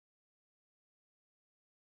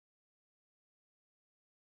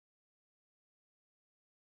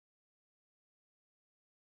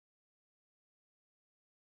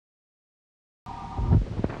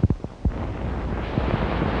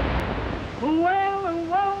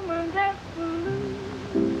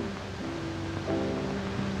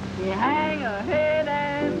hang her head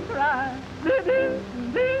and cry.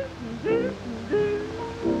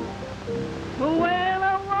 But when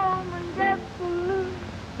a woman gets blue,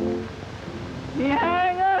 she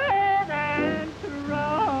hang her head and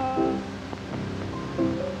cry.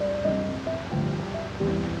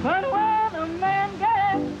 But when a man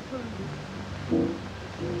gets blue,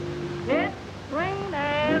 it's rain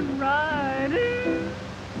and riding.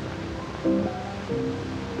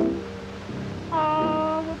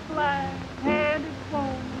 Oh, the black-headed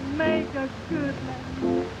won't make a good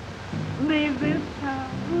man. Leave this town,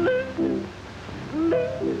 lose,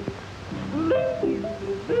 lose, lose,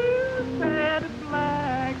 lose. That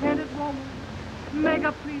black-headed woman make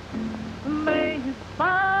a preacher lay his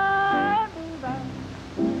Bible down.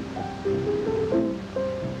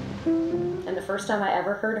 And the first time I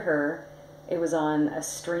ever heard her, it was on a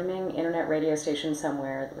streaming internet radio station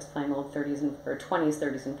somewhere that was playing old 30s and or 20s,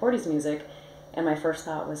 30s, and 40s music. And my first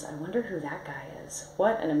thought was, I wonder who that guy is.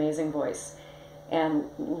 What an amazing voice. And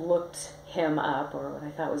looked him up, or what I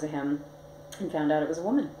thought was a him, and found out it was a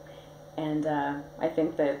woman. And I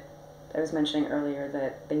think that I was mentioning earlier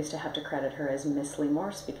that they used to have to credit her as Miss Lee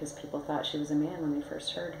Morse because people thought she was a man when they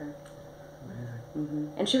first heard her. Mm-hmm.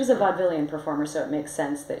 And she was a vaudevillian performer, so it makes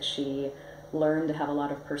sense that she learned to have a lot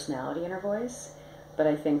of personality in her voice. But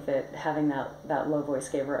I think that having that low voice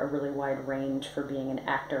gave her a really wide range for being an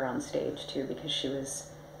actor on stage, too, because she was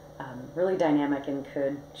really dynamic and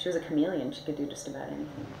she was a chameleon. She could do just about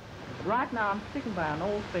anything. Right now, I'm sticking by an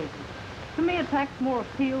old favorite. To me, it packs more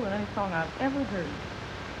appeal than any song I've ever heard.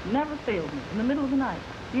 Never failed me in the middle of the night.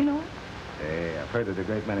 Do you know it? Hey, I've heard it a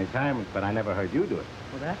great many times, but I never heard you do it.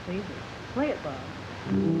 Well, that's easy. Play it, Bob.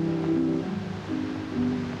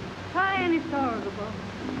 Tiny stars above,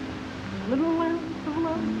 little lamps of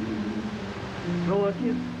love, throw a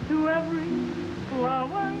kiss to every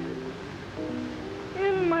flower.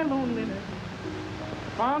 In my loneliness,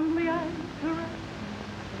 fondly I caress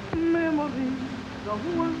memories of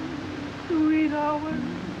one sweet hour.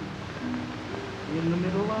 In the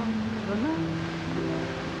middle of the night,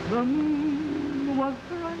 the moon was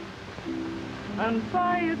bright, and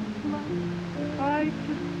by its light I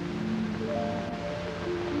kissed.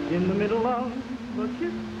 In the middle of the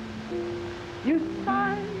kiss, you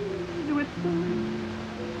sighed with delight,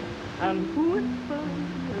 and whispered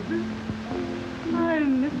this, I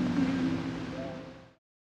miss you.